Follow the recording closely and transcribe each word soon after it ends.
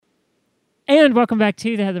And welcome back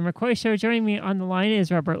to the Heather McCoy Show. Joining me on the line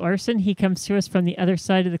is Robert Larson. He comes to us from the other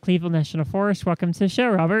side of the Cleveland National Forest. Welcome to the show,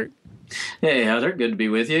 Robert. Hey, Heather. Good to be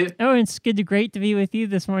with you. Oh, and it's great to be with you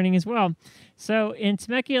this morning as well. So in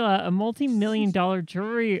Temecula, a multi-million-dollar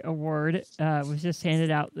jury award was just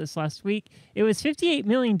handed out this last week. It was $58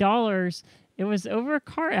 million. It was over a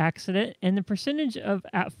car accident, and the percentage of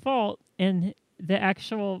at fault and the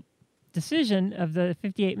actual decision of the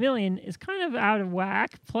 $58 million is kind of out of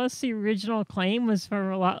whack. Plus, the original claim was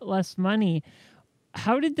for a lot less money.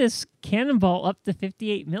 How did this cannonball up to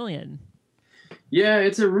 $58 million? Yeah,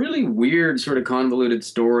 it's a really weird, sort of convoluted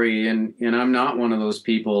story, and I'm not one of those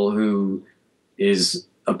people who is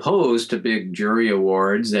opposed to big jury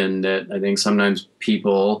awards, and that I think sometimes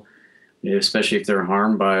people, especially if they're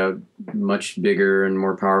harmed by a much bigger and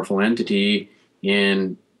more powerful entity,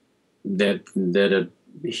 and that a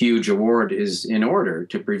huge award is in order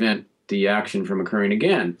to prevent the action from occurring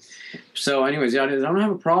again. So anyways, I don't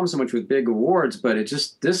have a problem so much with big awards, but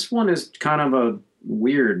this one is kind of a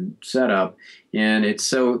weird setup. And it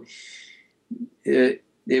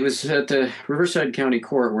was at the Riverside County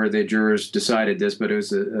Court where the jurors decided this, but it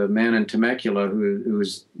was a man in Temecula who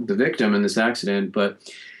was the victim in this accident. But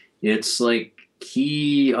it's like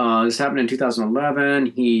this happened in 2011.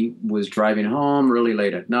 He was driving home really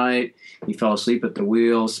late at night. He fell asleep at the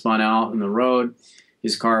wheel, spun out in the road.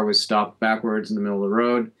 His car was stopped backwards in the middle of the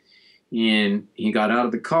road. And he got out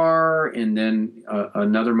of the car, and then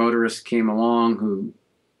another motorist came along who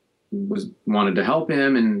wanted to help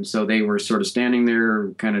him. And so they were sort of standing there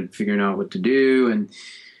kind of figuring out what to do. And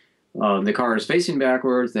the car is facing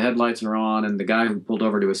backwards, the headlights are on, and the guy who pulled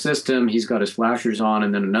over to assist him, he's got his flashers on,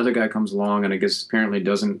 and then another guy comes along and I guess apparently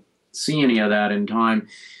doesn't see any of that in time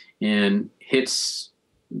and hits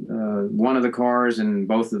one of the cars, and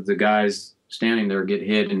both of the guys standing there get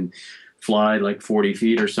hit and fly like 40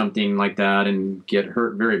 feet or something like that and get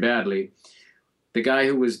hurt very badly. The guy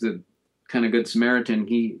who was the kind of good Samaritan,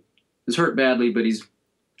 he was hurt badly, but he's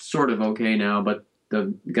sort of okay now, but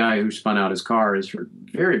the guy who spun out his car is hurt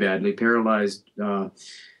very badly, paralyzed.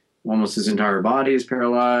 Almost his entire body is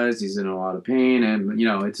paralyzed. He's in a lot of pain, and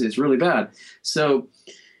it's really bad. So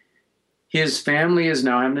his family is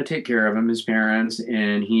now having to take care of him, his parents,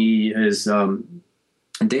 and he is.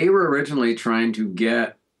 They were originally trying to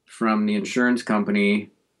get from the insurance company,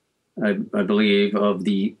 I believe, of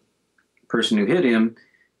the person who hit him,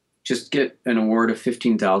 just get an award of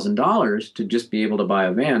 $15,000 to just be able to buy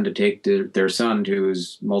a van to take their son to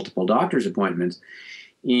his multiple doctor's appointments.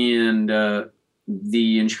 And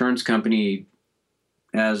the insurance company,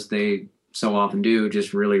 as they so often do,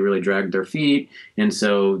 just really, really dragged their feet. And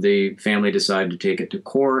so the family decided to take it to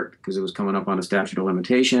court because it was coming up on a statute of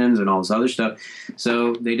limitations and all this other stuff.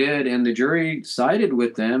 So they did, and the jury sided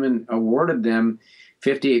with them and awarded them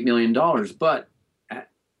 $58 million. But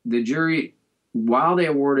the jury, while they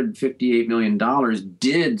awarded $58 million,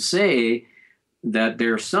 did say that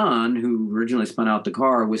their son, who originally spun out the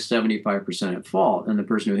car, was 75% at fault, and the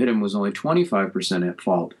person who hit him was only 25% at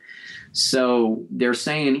fault. So they're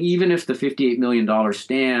saying even if the $58 million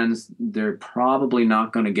stands, they're probably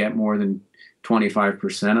not going to get more than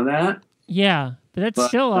 25% of that. Yeah, but that's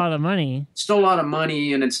still a lot of money. Still a lot of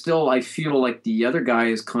money, and it's still, I feel like the other guy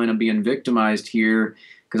is kind of being victimized here,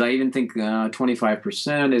 because I even think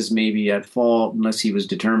 25% is maybe at fault unless he was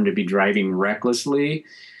determined to be driving recklessly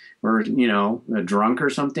or, a drunk or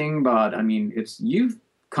something. But, I mean, you've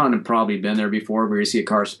kind of probably been there before where you see a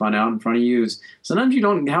car spun out in front of you. Sometimes you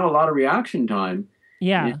don't have a lot of reaction time.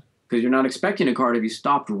 Yeah. Because you're not expecting a car to be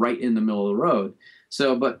stopped right in the middle of the road.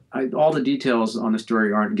 So, but all the details on the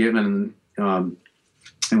story aren't given in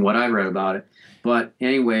what I read about it. But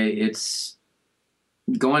anyway, it's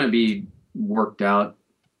going to be worked out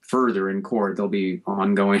further in court. There'll be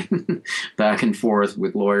ongoing back and forth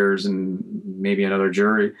with lawyers and maybe another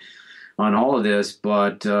jury on all of this.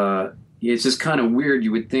 But it's just kind of weird.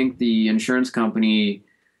 You would think the insurance company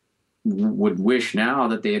would wish now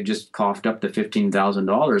that they had just coughed up the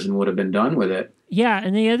 $15,000 and would have been done with it. Yeah,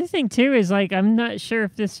 and the other thing too is I'm not sure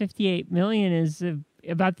if this $58 million is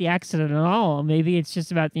about the accident at all. Maybe it's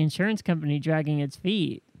just about the insurance company dragging its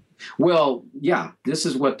feet. Well, yeah, this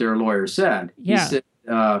is what their lawyer said. Yeah. He said,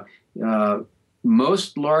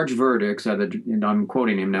 most large verdicts are and I'm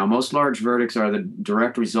quoting him now, most large verdicts are the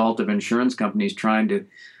direct result of insurance companies trying to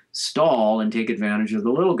stall and take advantage of the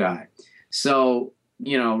little guy. So,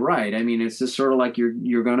 right. I mean, it's just sort of like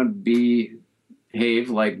you're going to behave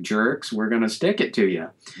like jerks. We're going to stick it to you.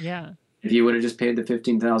 Yeah. If you would have just paid the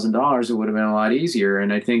 $15,000, it would have been a lot easier.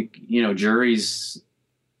 And I think, juries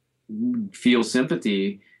feel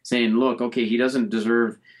sympathy saying, look, okay, he doesn't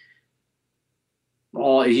deserve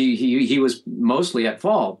all he was mostly at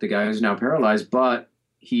fault. The guy who's now paralyzed, but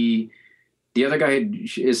the other guy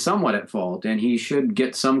is somewhat at fault, and he should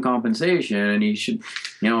get some compensation, and he should,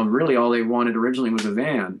 really all they wanted originally was a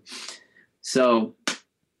van. So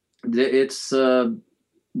it's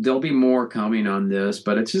there'll be more coming on this,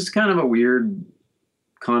 but it's just kind of a weird,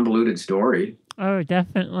 convoluted story. Oh,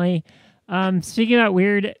 definitely. Speaking about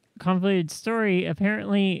weird, convoluted story,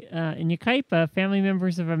 apparently in Yucaipa, family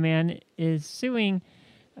members of a man is suing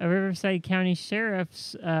a Riverside County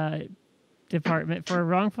Sheriff's Department for a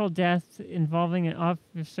wrongful death involving an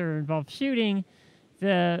officer-involved shooting.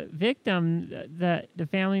 The victim that the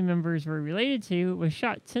family members were related to was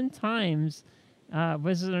shot 10 times.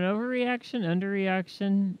 Was it an overreaction,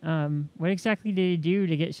 underreaction? What exactly did he do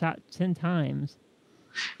to get shot 10 times?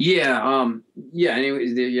 Anyway,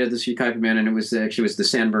 this Yucaipa man, and it was the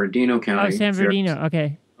San Bernardino County. Oh, San Bernardino,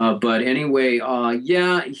 okay. But anyway,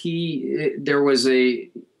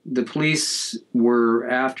 the police were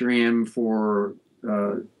after him for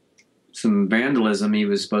some vandalism he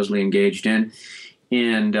was supposedly engaged in,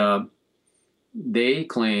 and they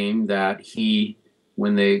claim that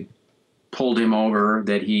when they pulled him over,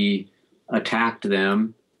 that he attacked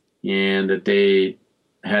them, and that they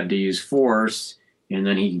had to use force, and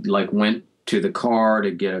then he went to the car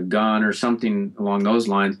to get a gun or something along those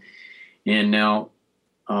lines. And now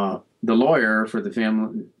the lawyer for the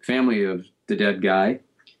family of the dead guy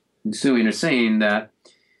suing are saying that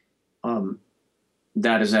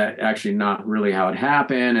that is actually not really how it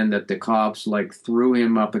happened, and that the cops threw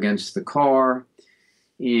him up against the car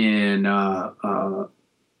and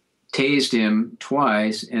tased him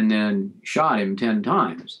twice and then shot him 10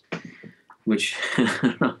 times, which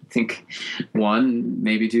I think 1,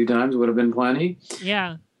 maybe 2 times would have been plenty.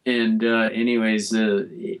 Yeah. And anyways,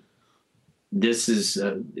 this is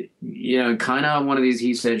kind of one of these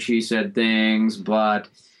he said, she said things, but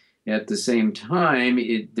at the same time,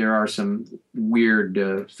 there are some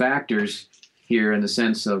weird factors here in the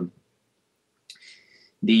sense of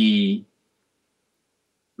the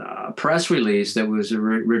press release that was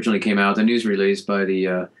originally came out, the news release by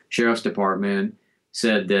the sheriff's department,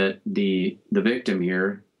 said that the victim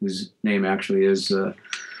here, whose name actually is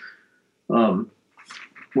what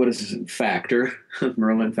is this, Factor,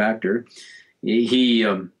 Merlin Factor, he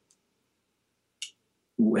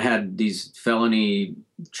had these felony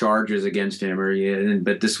charges against him,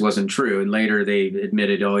 but this wasn't true. And later they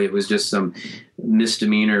admitted, it was just some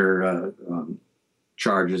misdemeanor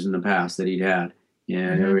charges in the past that he'd had.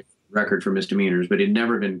 Yeah, mm-hmm. Record for misdemeanors, but he'd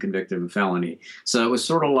never been convicted of a felony. So it was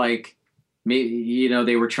sort of like,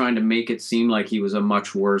 they were trying to make it seem like he was a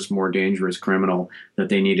much worse, more dangerous criminal, that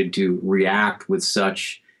they needed to react with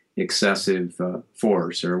such excessive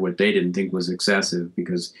force, or what they didn't think was excessive,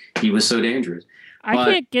 because he was so dangerous. I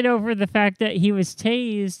can't get over the fact that he was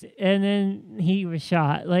tased and then he was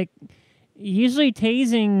shot. Usually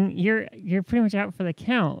tasing, you're pretty much out for the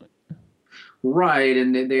count. Right,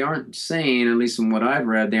 and they aren't saying, at least from what I've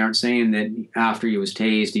read, they aren't saying that after he was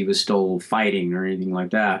tased, he was still fighting or anything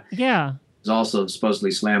like that. Yeah. He was also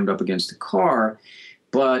supposedly slammed up against the car.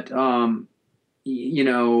 But, okay,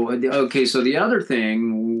 so the other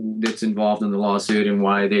thing that's involved in the lawsuit and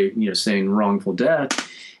why they're saying wrongful death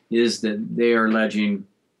is that they are alleging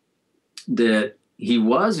that he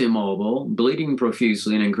was immobile, bleeding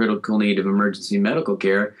profusely, and in critical need of emergency medical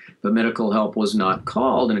care, but medical help was not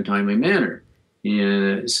called in a timely manner.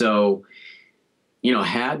 And so,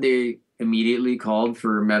 had they immediately called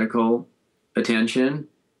for medical attention,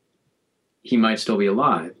 he might still be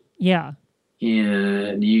alive. Yeah.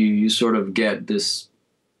 And you sort of get this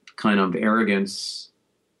kind of arrogance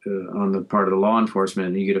on the part of the law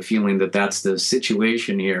enforcement. You get a feeling that that's the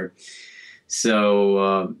situation here.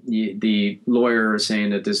 So the lawyer is saying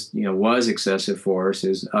that this, was excessive force,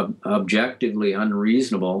 is objectively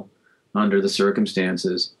unreasonable under the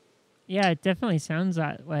circumstances. Yeah, it definitely sounds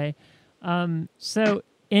that way. So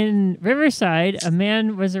in Riverside, a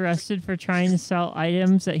man was arrested for trying to sell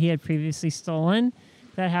items that he had previously stolen.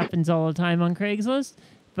 That happens all the time on Craigslist.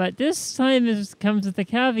 But this time it comes with a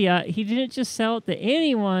caveat. He didn't just sell it to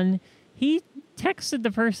anyone. He texted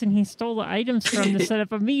the person he stole the items from to set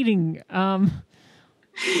up a meeting. Wow.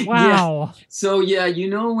 Yeah. So,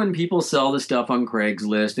 when people sell the stuff on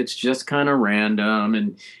Craigslist, it's just kind of random.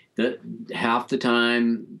 And half the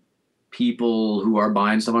time, people who are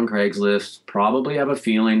buying stuff on Craigslist probably have a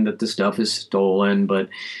feeling that the stuff is stolen, but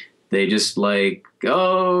they just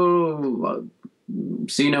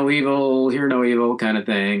see no evil, hear no evil kind of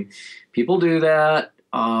thing. People do that.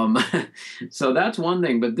 So that's one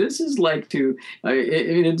thing, but this is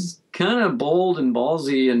it's kind of bold and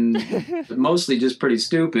ballsy and mostly just pretty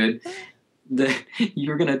stupid. that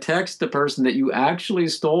you're going to text the person that you actually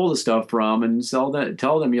stole the stuff from and tell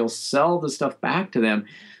them you'll sell the stuff back to them.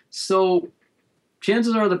 So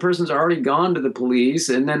chances are the person's already gone to the police,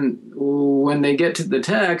 and then when they get to the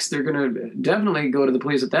text, they're going to definitely go to the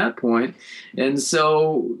police at that point. And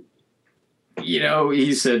so,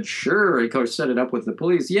 he said, sure. Of course, set it up with the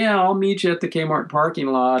police. Yeah, I'll meet you at the Kmart parking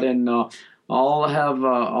lot, and I'll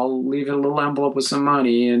leave a little envelope with some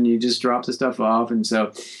money, and you just drop the stuff off. And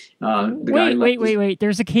so wait.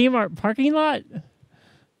 There's a Kmart parking lot?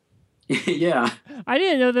 Yeah. I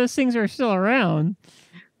didn't know those things were still around.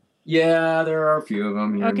 Yeah, there are a few of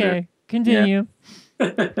them. Okay, continue.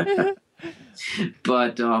 Yeah.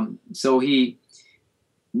 But so he,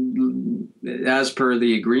 as per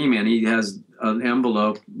the agreement, he has an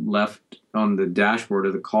envelope left on the dashboard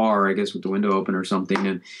of the car, I guess with the window open or something,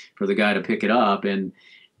 and for the guy to pick it up. And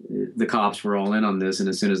the cops were all in on this, and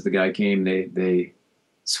as soon as the guy came, they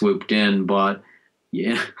swooped in. But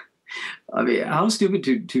yeah, I mean, how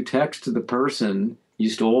stupid to text the person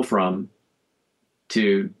you stole from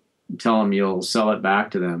to tell them you'll sell it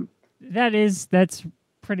back to them. That's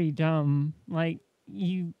pretty dumb. Like,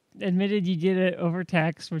 you admitted you did it over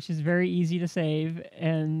text, which is very easy to save,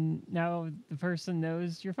 and now the person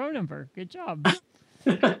knows your phone number. Good job.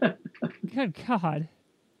 Good God.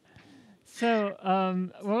 So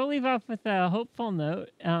we'll leave off with a hopeful note,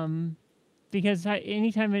 because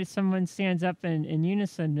anytime someone stands up in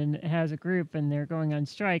unison and has a group and they're going on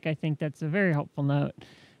strike, I think that's a very hopeful note.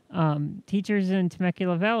 Teachers in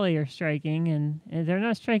Temecula Valley are striking, and they're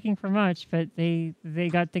not striking for much, but they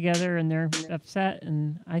got together and they're upset,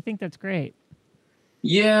 and I think that's great.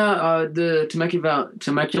 Yeah, the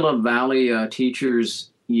Temecula Valley Teachers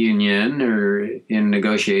Union are in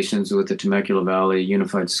negotiations with the Temecula Valley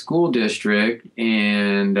Unified School District,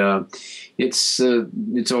 and it's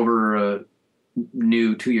over a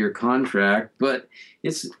new 2-year contract, but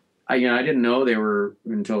I didn't know they were,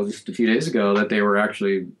 until just a few days ago, that they were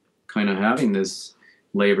actually kind of having this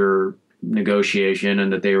labor negotiation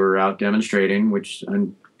and that they were out demonstrating, which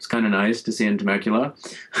it's kind of nice to see in Temecula.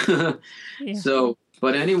 Yeah. So,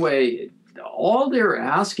 but anyway, all they're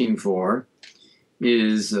asking for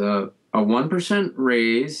is a 1%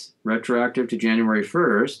 raise retroactive to January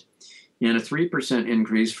 1st and a 3%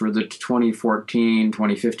 increase for the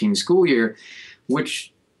 2014-2015 school year,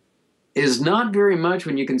 which is not very much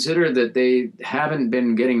when you consider that they haven't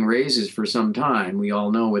been getting raises for some time. We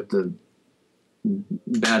all know what the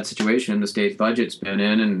bad situation the state budget's been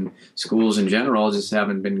in, and schools in general just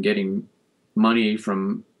haven't been getting money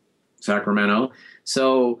from Sacramento.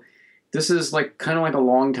 So this is kind of like a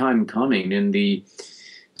long time coming, and the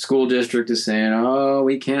school district is saying, oh,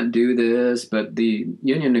 we can't do this, but the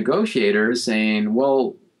union negotiator is saying,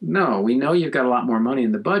 well, no, we know you've got a lot more money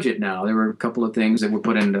in the budget now. There were a couple of things that were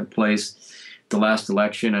put into place the last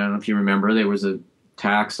election. I don't know if you remember, there was a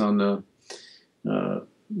tax on the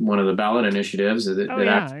one of the ballot initiatives that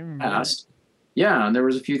actually passed. Yeah, and there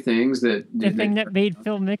was a few things that... The thing that made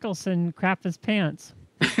Phil Mickelson crap his pants.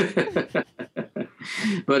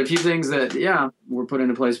 But a few things that, were put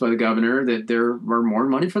into place by the governor, that there are more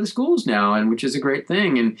money for the schools now, and which is a great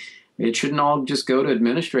thing. And it shouldn't all just go to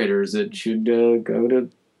administrators. It should go to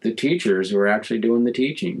the teachers who are actually doing the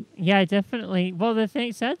teaching. Yeah, definitely. Well, the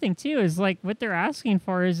sad thing too is what they're asking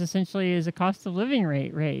for is essentially a cost of living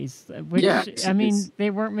rate raise, which they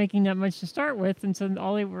weren't making that much to start with, and so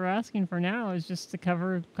all they were asking for now is just to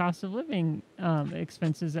cover cost of living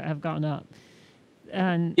expenses that have gone up.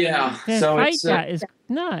 And that is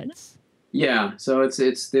nuts. Yeah, so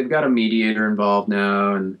it's they've got a mediator involved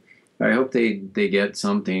now, and I hope they get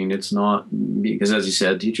something. It's not, because as you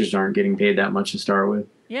said, teachers aren't getting paid that much to start with.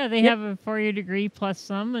 Yeah, they have a 4-year degree plus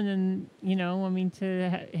some, and then, to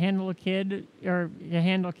handle a kid or to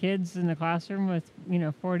handle kids in the classroom with,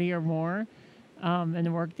 40 or more, and to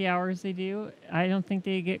work the hours they do, I don't think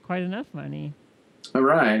they get quite enough money. All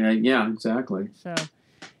right. Yeah, exactly. So,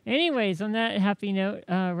 anyways, on that happy note,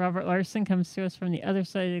 Robert Larson comes to us from the other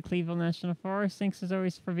side of the Cleveland National Forest. Thanks as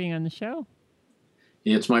always for being on the show.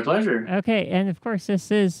 It's my pleasure. Okay, and of course, this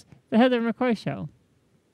is the Heather McCoy Show.